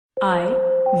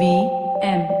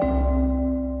IVM.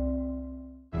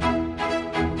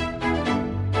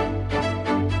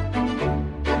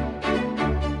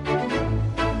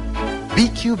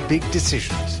 BQ Big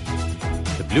Decisions,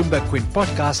 the Bloomberg Quint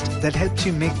podcast that helps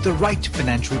you make the right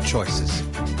financial choices.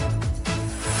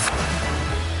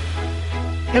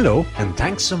 Hello, and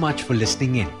thanks so much for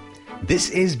listening in. This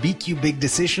is BQ Big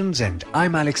Decisions, and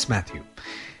I'm Alex Matthew.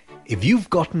 If you've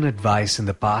gotten advice in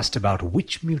the past about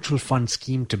which mutual fund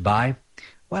scheme to buy,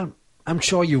 well, I'm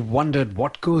sure you've wondered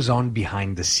what goes on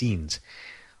behind the scenes.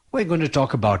 We're going to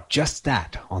talk about just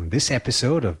that on this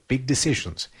episode of Big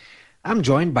Decisions. I'm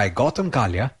joined by Gautam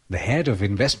Kalia, the head of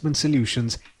investment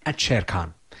solutions at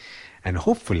Sharekhan. And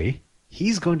hopefully,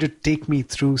 he's going to take me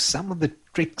through some of the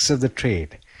tricks of the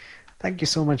trade. Thank you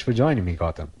so much for joining me,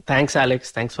 Gautam. Thanks,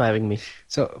 Alex. Thanks for having me.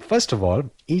 So, first of all,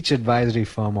 each advisory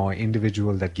firm or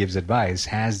individual that gives advice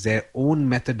has their own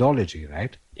methodology,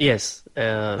 right? Yes.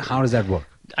 How does that work?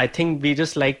 I think we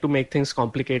just like to make things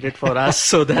complicated for us,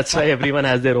 so that's why everyone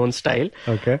has their own style.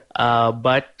 Okay.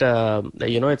 But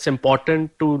it's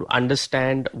important to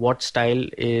understand what style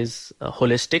is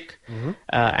holistic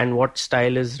and what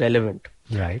style is relevant.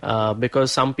 Right.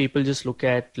 Because some people just look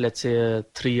at, let's say, a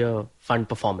 3-year fund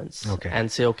performance and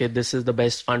say, okay, this is the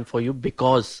best fund for you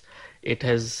because it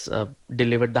has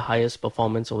delivered the highest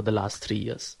performance over the last 3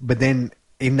 years. But then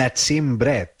in that same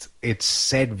breath, it's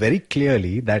said very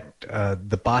clearly that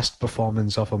the past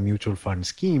performance of a mutual fund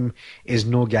scheme is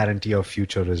no guarantee of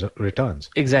future returns.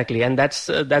 Exactly. And that's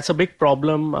a big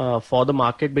problem for the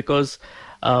market because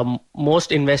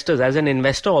most investors, as an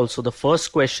investor also, the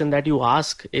first question that you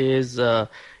ask is,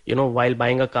 while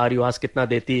buying a car, you ask kitna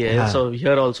deti hai. Yeah. So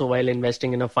here also, while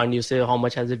investing in a fund, you say how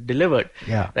much has it delivered,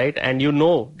 right? And you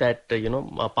know that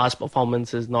past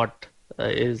performance is not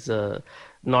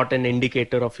an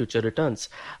indicator of future returns.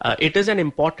 It is an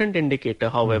important indicator,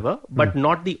 however, but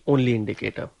not the only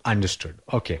indicator. Understood.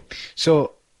 Okay.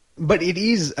 So, but it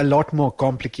is a lot more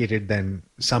complicated than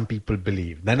some people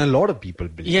believe, than a lot of people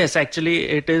believe. Yes, actually,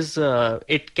 it is.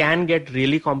 It can get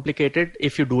really complicated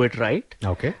if you do it right.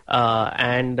 Okay.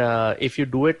 And if you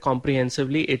do it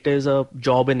comprehensively, it is a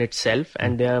job in itself,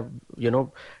 and there are,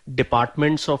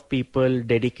 departments of people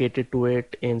dedicated to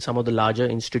it in some of the larger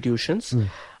institutions.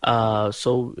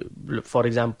 So, for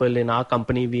example, in our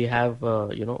company, we have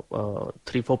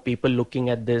 3-4 people looking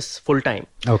at this full time.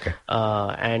 Okay.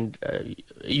 And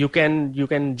you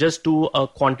can just do a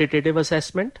quantitative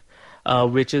assessment,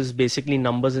 which is basically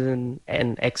numbers in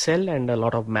Excel and a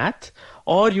lot of math,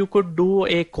 or you could do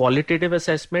a qualitative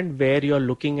assessment where you're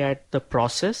looking at the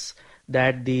process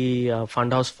that the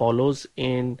fund house follows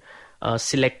in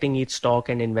selecting each stock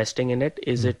and investing in it.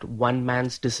 Is it one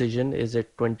man's decision? Is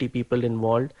it 20 people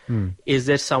involved? Is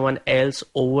there someone else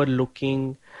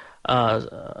overlooking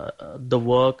the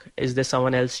work? Is there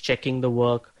someone else checking the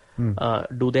work?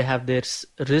 Do they have their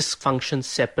risk functions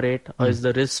separate, or is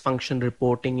the risk function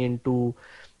reporting into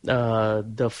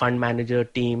the fund manager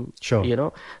team?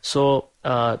 Sure. So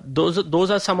those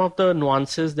are some of the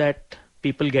nuances that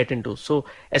people get into. So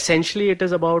essentially, it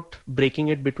is about breaking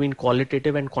it between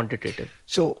qualitative and quantitative.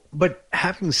 So, but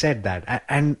having said that,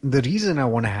 and the reason I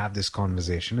want to have this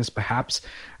conversation is perhaps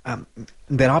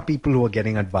there are people who are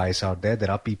getting advice out there.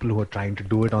 There are people who are trying to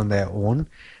do it on their own,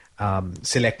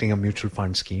 selecting a mutual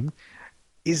fund scheme.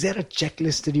 Is there a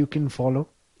checklist that you can follow?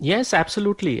 Yes,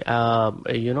 absolutely. I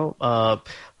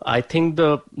think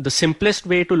the simplest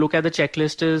way to look at the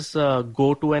checklist is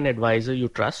go to an advisor you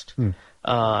trust.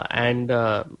 And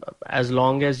as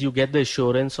long as you get the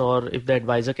assurance, or if the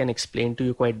advisor can explain to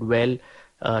you quite well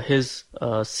his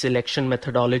selection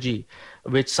methodology,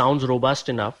 which sounds robust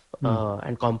enough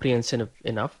and comprehensive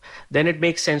enough, then it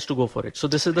makes sense to go for it. So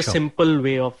this is the simple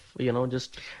way of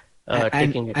just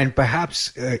taking it. And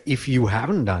perhaps if you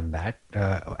haven't done that,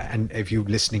 and if you're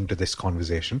listening to this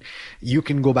conversation, you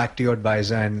can go back to your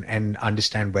advisor and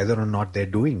understand whether or not they're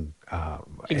doing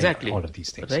exactly all of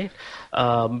these things. Right?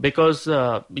 Because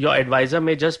your advisor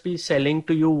may just be selling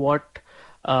to you what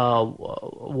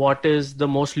is the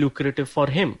most lucrative for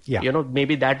him.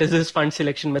 Maybe that is his fund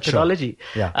selection methodology.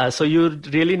 Sure. So you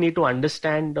really need to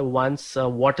understand once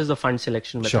what is the fund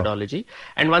selection methodology.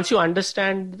 And once you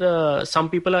understand, some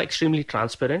people are extremely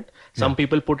transparent. Some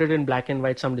people put it in black and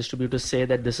white. Some distributors say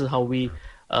that this is how we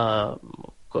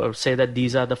say that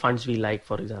these are the funds we like,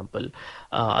 for example.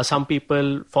 Some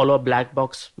people follow a black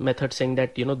box method, saying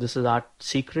that, this is our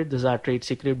secret, this is our trade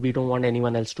secret. We don't want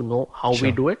anyone else to know how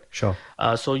we do it. Sure.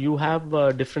 So you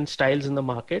have different styles in the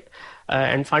market,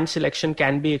 and fund selection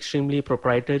can be extremely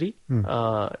proprietary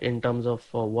in terms of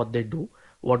what they do,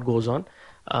 what goes on.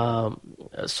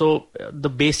 So the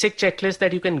basic checklist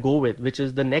that you can go with, which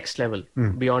is the next level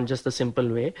beyond just the simple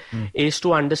way, is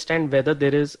to understand whether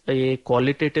there is a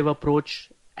qualitative approach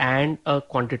and a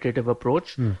quantitative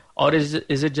approach, or is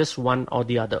it just one or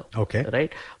the other? Okay.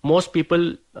 Right. Most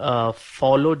people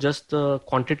follow just the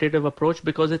quantitative approach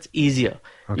because it's easier.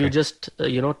 Okay. You just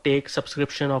take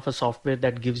subscription of a software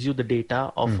that gives you the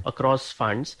data of across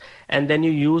funds, and then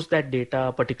you use that data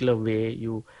a particular way.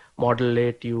 You model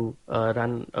it, you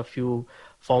run a few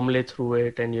formulae through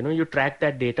it, and you track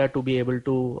that data to be able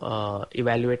to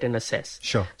evaluate and assess.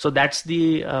 Sure. So that's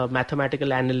the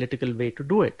mathematical analytical way to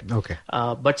do it. Okay.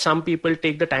 But some people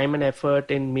take the time and effort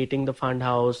in meeting the fund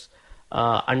house,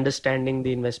 understanding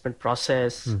the investment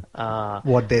process,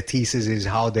 What their thesis is,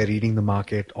 how they're reading the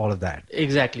market, all of that.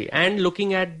 exactly, and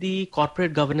looking at the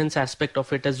corporate governance aspect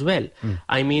of it as well.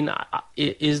 I mean,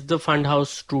 is the fund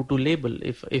house true to label?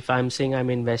 If I'm saying I'm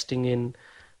investing in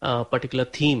a particular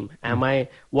theme,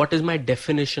 what is my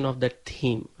definition of that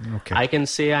theme? Okay. I can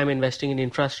say I'm investing in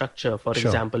infrastructure, for Sure,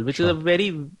 example, which is a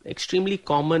very extremely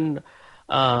common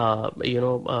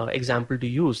example to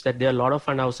use, that there are a lot of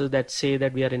fund houses that say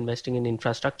that we are investing in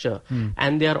infrastructure,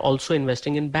 and they are also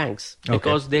investing in banks,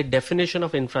 because their definition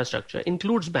of infrastructure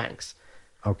includes banks.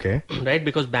 Okay. Right,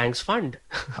 because banks fund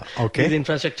Okay. these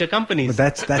infrastructure companies.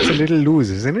 But that's a little loose,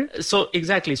 isn't it? So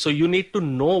exactly. So you need to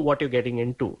know what you're getting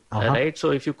into, right? So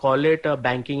if you call it a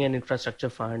banking and infrastructure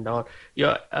fund, or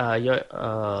your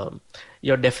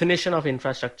definition of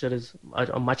infrastructure is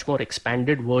a much more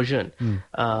expanded version,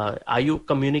 are you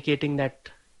communicating that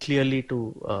clearly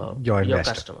to Your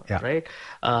investor. customer, Yeah. right?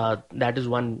 That is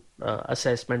one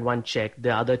assessment, one check.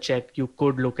 The other check you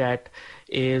could look at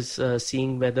is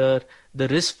seeing whether the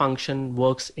risk function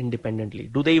works independently.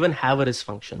 Do they even have a risk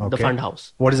function, the Okay. fund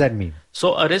house? What does that mean?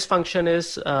 So a risk function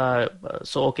is,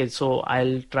 so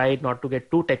I'll try not to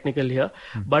get too technical here,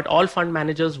 but all fund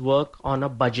managers work on a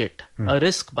budget, a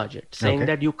risk budget, saying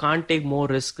that you can't take more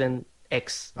risk than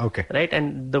X. Okay. Right.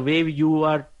 And the way you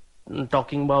are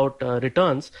talking about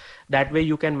returns, that way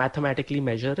you can mathematically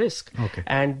measure risk. Okay.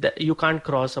 And you can't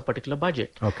cross a particular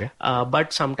budget. Okay.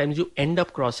 But sometimes you end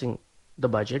up crossing the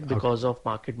budget because of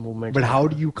market movements. But how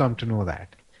do you come to know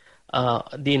that?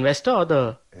 The investor or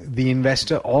the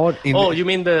investor or you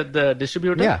mean the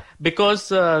distributor? Yeah. Because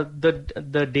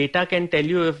the data can tell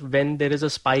you if when there is a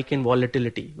spike in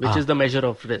volatility, which is the measure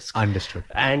of risk. Understood.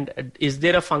 And is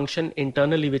there a function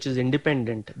internally which is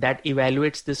independent that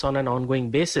evaluates this on an ongoing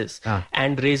basis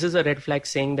and raises a red flag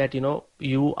saying that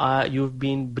you've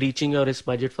been breaching your risk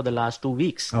budget for the last 2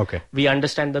 weeks. Okay. We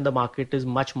understand that the market is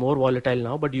much more volatile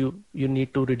now, but you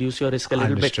need to reduce your risk a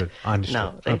little bit Understood.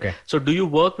 now. Right? Okay. So do you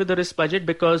work with the risk budget?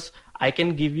 Because I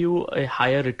can give you a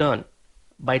higher return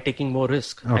by taking more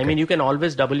risk. Okay. I mean, you can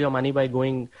always double your money by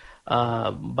going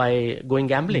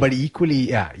gambling. But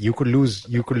equally, you could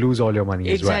lose all your money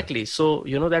exactly. as well.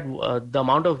 So that the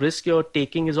amount of risk you're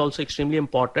taking is also extremely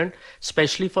important,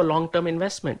 especially for long-term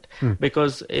investment.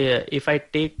 Because if I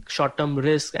take short-term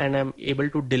risk and I'm able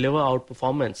to deliver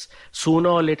outperformance, sooner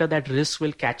or later that risk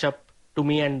will catch up to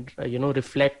me and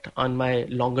reflect on my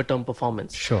longer term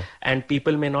performance. Sure. And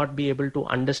people may not be able to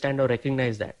understand or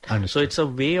recognize that. Understood. So it's a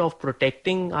way of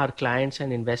protecting our clients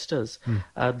and investors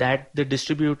that the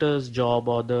distributor's job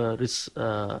or the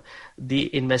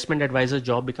investment advisor's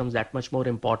job becomes that much more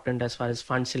important as far as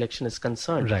fund selection is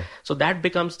concerned. Right. So that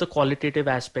becomes the qualitative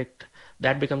aspect.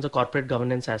 That becomes the corporate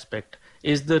governance aspect.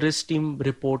 Is the risk team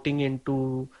reporting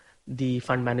into the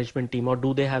fund management team, or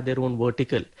do they have their own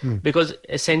vertical? Because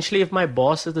essentially, if my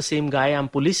boss is the same guy I'm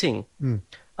policing,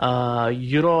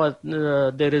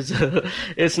 there is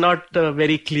it's not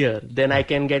very clear. Then I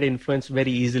can get influenced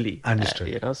very easily.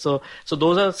 Understood. So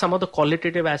those are some of the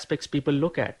qualitative aspects people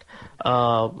look at.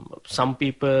 Some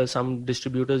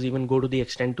distributors even go to the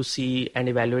extent to see and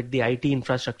evaluate the IT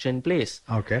infrastructure in place.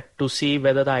 Okay. To see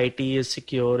whether the IT is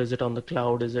secure, is it on the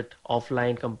cloud, is it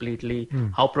offline completely,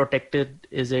 how protected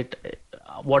is it,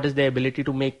 what is the ability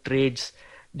to make trades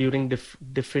during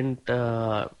different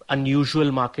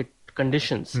unusual market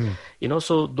conditions.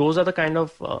 So those are the kind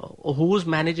of who's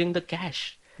managing the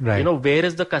cash. Right. Where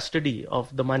is the custody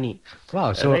of the money?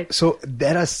 Wow. So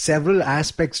there are several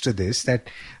aspects to this that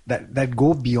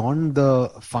go beyond the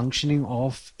functioning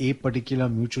of a particular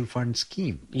mutual fund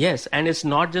scheme. Yes, and it's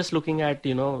not just looking at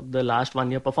the last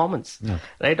 1 year performance,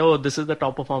 right? Oh, this is the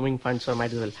top performing fund, so I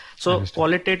might as well. So Understood.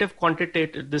 Qualitative,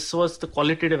 quantitative. This was the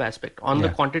qualitative aspect. On the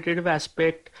quantitative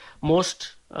aspect,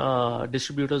 most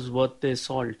distributors worth their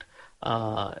salt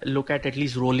look at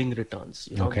least rolling returns.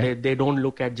 Okay. They don't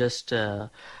look at just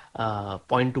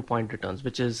point to point returns,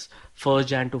 which is 1st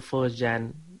Jan to 1st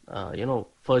Jan.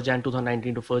 1st Jan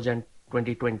 2019 to 1st Jan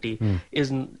 2020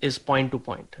 is point to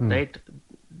point, right?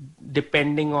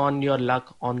 Depending on your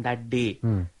luck on that day,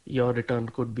 your return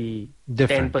could be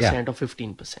Different, 10% or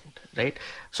 15%, right?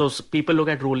 So people look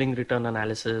at rolling return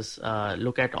analysis,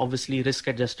 look at obviously risk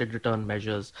adjusted return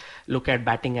measures, look at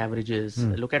batting averages,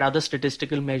 look at other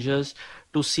statistical measures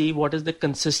to see what is the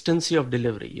consistency of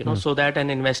delivery, so that an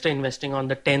investor investing on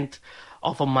the 10th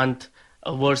of a month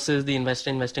versus the investor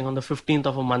investing on the 15th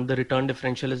of a month, the return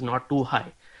differential is not too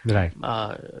high. Right.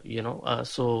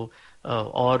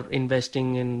 Or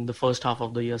investing in the first half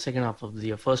of the year, second half of the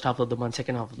year, first half of the month,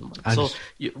 second half of the month. So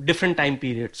different time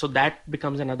periods. So that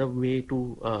becomes another way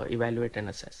to evaluate and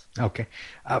assess. Okay.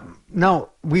 Now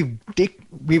we've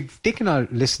taken our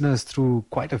listeners through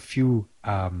quite a few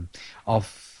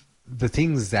of the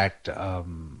things that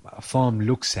a firm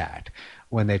looks at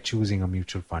when they're choosing a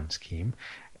mutual fund scheme.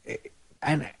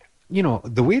 And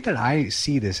the way that I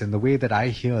see this and the way that I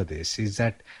hear this is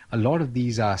that a lot of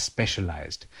these are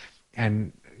specialized,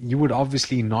 and you would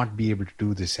obviously not be able to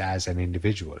do this as an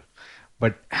individual.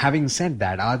 But having said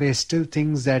that, are there still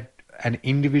things that an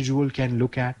individual can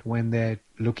look at when they're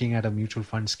looking at a mutual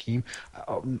fund scheme?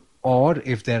 Or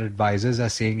if their advisors are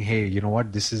saying, hey, you know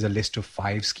what, this is a list of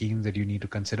 5 schemes that you need to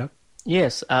consider?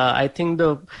 Yes, I think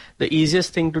the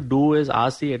easiest thing to do is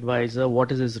ask the advisor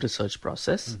what is his research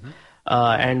process.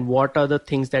 And what are the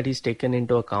things that he's taken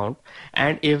into account.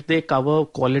 And if they cover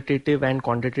qualitative and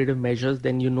quantitative measures,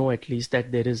 then at least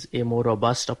that there is a more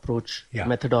robust approach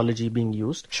methodology being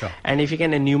used. Sure. And if you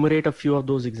can enumerate a few of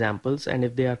those examples, and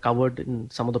if they are covered in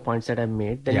some of the points that I've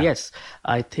made, then yes,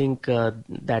 I think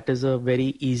that is a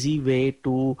very easy way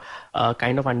to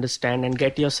kind of understand and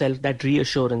get yourself that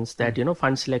reassurance that,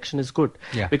 fund selection is good.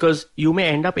 Yeah. Because you may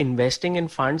end up investing in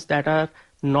funds that are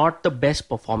not the best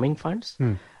performing funds.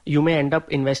 You may end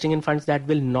up investing in funds that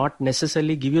will not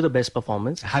necessarily give you the best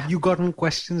performance. Have you gotten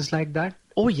questions like that?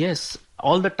 Oh, yes.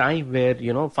 All the time where,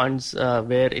 funds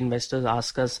where investors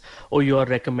ask us, oh, you are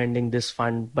recommending this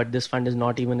fund, but this fund is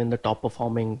not even in the top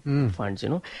performing funds,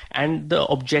 And the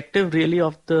objective really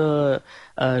of the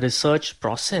research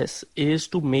process is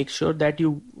to make sure that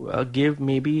you give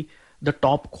maybe the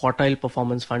top quartile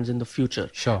performance funds in the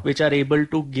future, which are able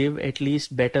to give at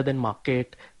least better than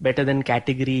market, better than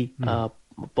category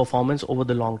performance over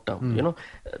the long term.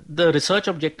 The research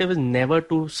objective is never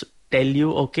to tell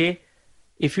you, okay,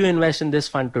 if you invest in this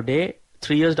fund today,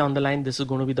 3 years down the line, this is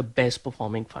going to be the best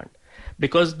performing fund.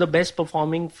 Because the best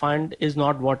performing fund is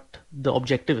not what the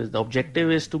objective is. The objective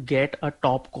is to get a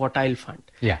top quartile fund.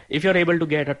 Yeah. If you're able to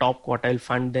get a top quartile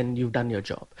fund, then you've done your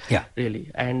job. Yeah. Really.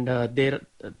 And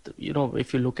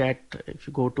if you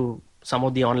go to some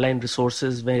of the online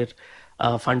resources where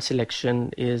fund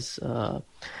selection is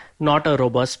not a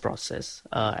robust process,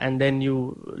 and then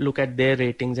you look at their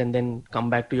ratings and then come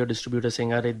back to your distributor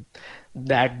saying,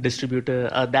 that distributor,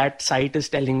 that site is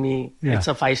telling me it's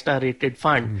a 5-star rated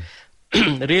fund.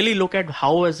 Really look at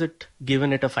how has it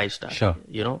given it a 5-star. Sure.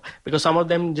 Because some of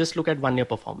them just look at 1 year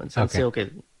performance and say,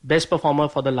 okay, best performer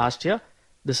for the last year,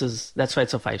 that's why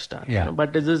it's a 5-star.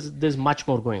 But there's much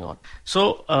more going on.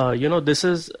 So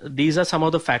these are some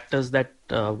of the factors that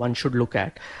one should look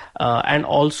at, and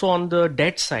also on the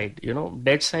debt side.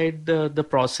 The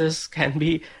process can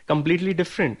be completely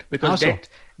different, because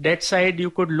debt side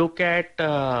you could look at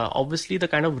obviously the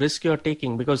kind of risk you're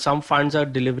taking, because some funds are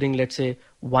delivering, let's say,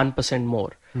 1%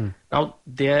 more. Now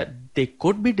they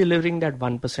could be delivering that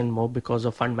 1% more because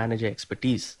of fund manager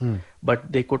expertise, but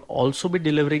they could also be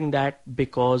delivering that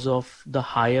because of the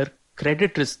higher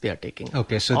credit risk they are taking.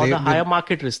 Okay, so or the higher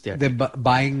market risk they are taking. They're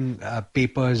buying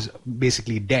papers,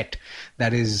 basically debt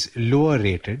that is lower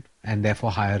rated and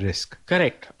therefore higher risk.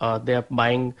 Correct. They are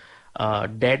buying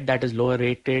debt that is lower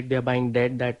rated. They are buying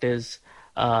debt that is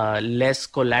less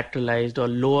collateralized or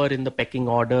lower in the pecking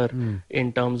order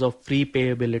in terms of free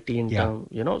payability.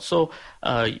 So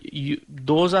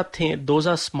those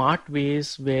are smart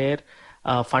ways where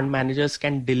fund managers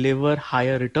can deliver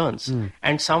higher returns.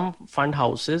 And some fund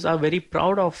houses are very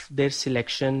proud of their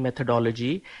selection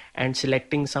methodology and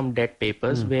selecting some debt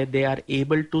papers where they are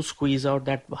able to squeeze out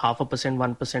that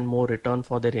 0.5%, 1% more return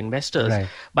for their investors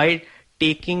by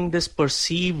taking this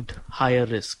perceived higher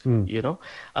risk.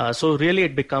 So really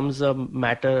it becomes a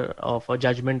matter of a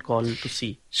judgment call to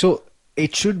see. So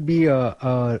it should be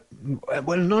not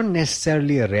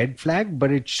necessarily a red flag, but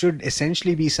it should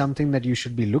essentially be something that you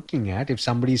should be looking at. If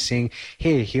somebody's saying,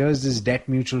 hey, here's this debt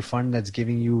mutual fund that's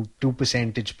giving you 2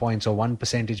 percentage points or 1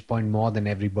 percentage point more than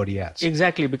everybody else.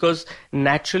 Exactly, because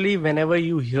naturally, whenever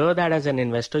you hear that as an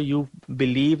investor, you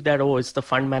believe that, it's the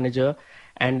fund manager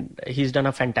and he's done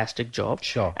a fantastic job.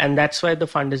 Sure. And that's why the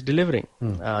fund is delivering,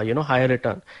 higher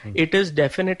return. It is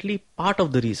definitely part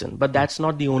of the reason, but that's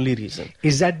not the only reason.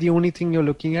 Is that the only thing you're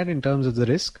looking at in terms of the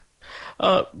risk?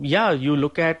 You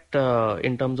look at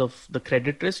in terms of the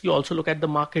credit risk, you also look at the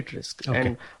market risk. Okay.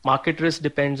 And market risk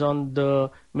depends on the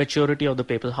maturity of the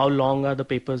papers. How long are the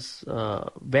papers,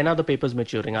 when are the papers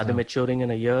maturing? Are they maturing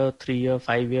in a year, 3 year,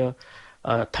 5 year,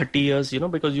 30 years,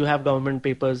 because you have government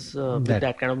papers with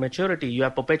that kind of maturity. You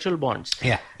have perpetual bonds.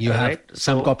 Yeah, you have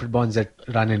some corporate bonds that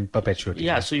run in perpetuity.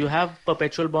 Yeah, so you have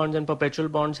perpetual bonds, and perpetual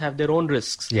bonds have their own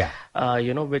risks. Yeah.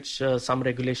 Which some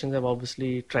regulations have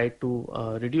obviously tried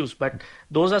to reduce. But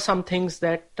those are some things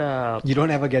that... you don't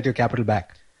ever get your capital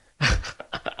back.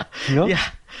 No? Yeah.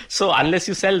 So unless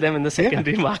you sell them in the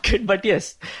secondary market. But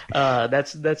yes,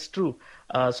 that's true.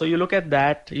 So you look at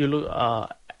that, you look...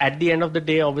 at the end of the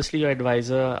day, obviously, your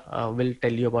advisor will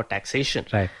tell you about taxation.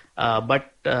 Right.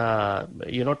 But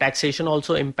taxation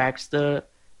also impacts the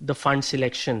fund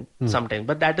selection sometimes.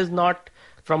 But that is not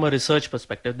from a research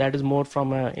perspective. That is more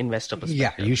from an investor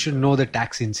perspective. Yeah, you should know the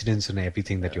tax incidence on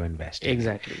everything that you invest in.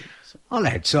 Exactly. All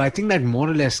right. So I think that more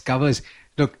or less covers...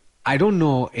 Look, I don't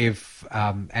know if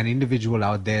an individual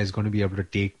out there is going to be able to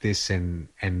take this and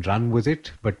run with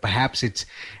it, but perhaps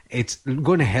it's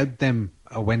going to help them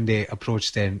when they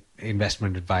approach their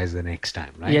investment advisor the next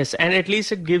time, right? Yes, and at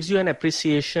least it gives you an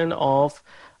appreciation of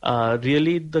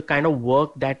really the kind of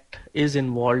work that is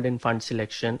involved in fund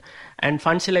selection. And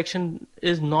fund selection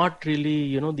is not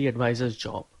really, the advisor's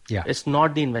job. Yeah. It's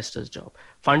not the investor's job.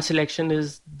 Fund selection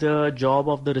is the job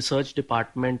of the research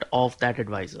department of that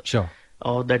advisor. Sure.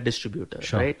 Or that distributor,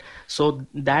 Sure. right? So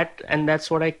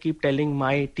that's what I keep telling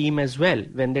my team as well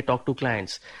when they talk to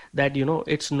clients, that,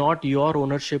 it's not your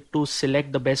ownership to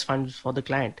select the best funds for the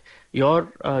client.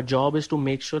 Your job is to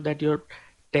make sure that you're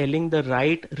telling the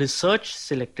right research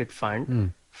selected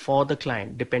fund for the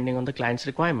client, depending on the client's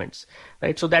requirements,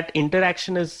 right? So that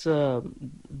interaction is,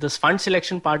 this fund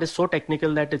selection part is so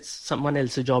technical that it's someone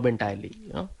else's job entirely.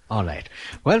 All right.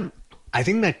 Well, I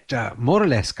think that more or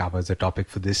less covers the topic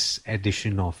for this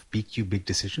edition of BQ Big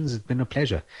Decisions. It's been a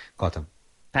pleasure, Gautam.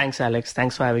 Thanks, Alex.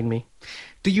 Thanks for having me.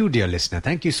 To you, dear listener,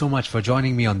 thank you so much for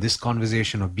joining me on this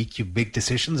conversation of BQ Big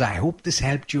Decisions. I hope this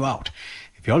helped you out.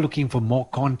 If you're looking for more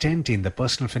content in the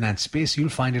personal finance space, you'll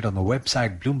find it on the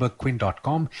website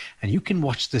bloombergquint.com, and you can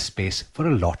watch this space for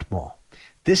a lot more.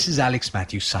 This is Alex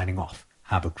Matthews signing off.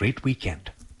 Have a great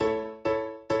weekend.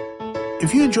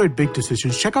 If you enjoyed Big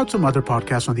Decisions, check out some other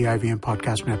podcasts on the IVM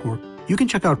Podcast Network. You can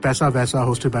check out Paisa Vaisa,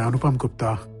 hosted by Anupam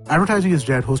Gupta, Advertising is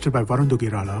Dead, hosted by Varun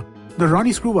Dugirala, the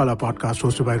Ronnie Screwwala podcast,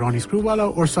 hosted by Ronnie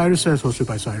Screwwala, or Cyrus Says, hosted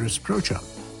by Cyrus Procha.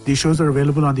 These shows are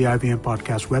available on the IVM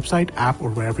Podcast website, app, or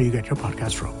wherever you get your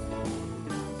podcasts from.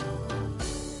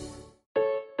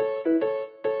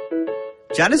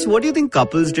 Janice, what do you think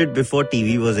couples did before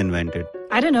TV was invented?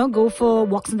 I don't know, go for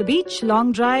walks on the beach,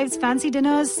 long drives, fancy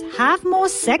dinners, have more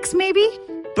sex maybe?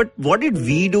 But what did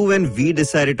we do when we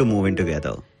decided to move in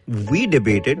together? We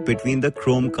debated between the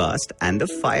Chromecast and the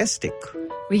Fire Stick.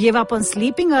 We gave up on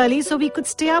sleeping early so we could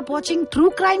stay up watching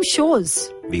true crime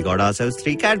shows. We got ourselves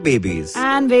 3 cat babies.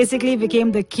 And basically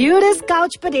became the cutest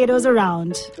couch potatoes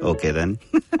around. Okay then.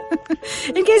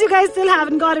 In case you guys still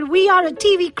haven't got it, we are a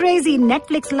TV crazy,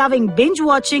 Netflix loving, binge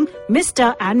watching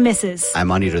Mr. and Mrs. I'm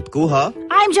Anirudh Guha.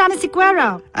 I'm Janice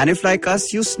Sequeira. And if like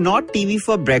us, you snort TV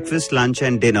for breakfast, lunch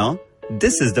and dinner,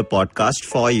 this is the podcast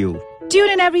for you. Tune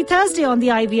in every Thursday on the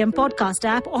IVM Podcast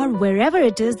app or wherever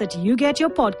it is that you get your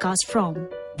podcast from.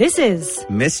 This is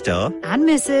Mr. and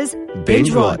Mrs.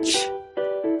 Binge Watch.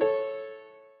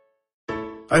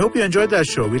 I hope you enjoyed that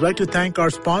show. We'd like to thank our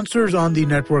sponsors on the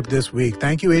network this week.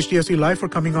 Thank you, HDFC Life, for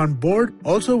coming on board.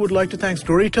 Also, would like to thank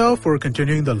Storytel for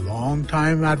continuing the long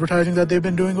time advertising that they've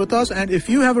been doing with us. And if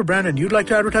you have a brand and you'd like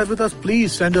to advertise with us,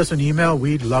 please send us an email.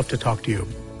 We'd love to talk to you.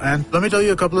 And let me tell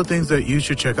you a couple of things that you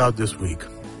should check out this week.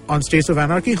 On States of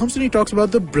Anarchy, Humsini talks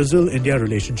about the Brazil-India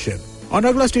relationship. On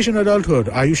Agla Station Adulthood,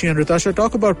 Ayushi and Ritasha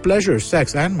talk about pleasure,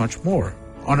 sex, and much more.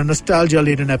 On a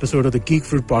nostalgia-laden episode of the Geek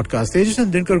Fruit podcast, Tejas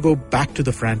and Dinkar go back to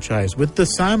the franchise with the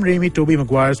Sam Raimi, Tobey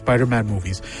Maguire Spider-Man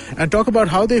movies and talk about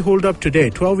how they hold up today,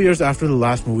 12 years after the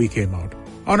last movie came out.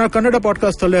 On our Kannada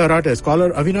podcast, Thalle Harate,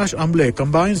 scholar Avinash Amble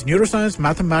combines neuroscience,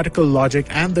 mathematical logic,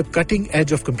 and the cutting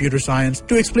edge of computer science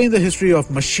to explain the history of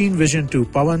machine vision to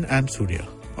Pawan and Surya.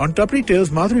 On Tapri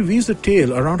Tales, Madhuri weaves a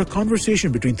tale around a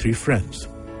conversation between 3 friends.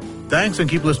 Thanks and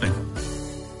keep listening.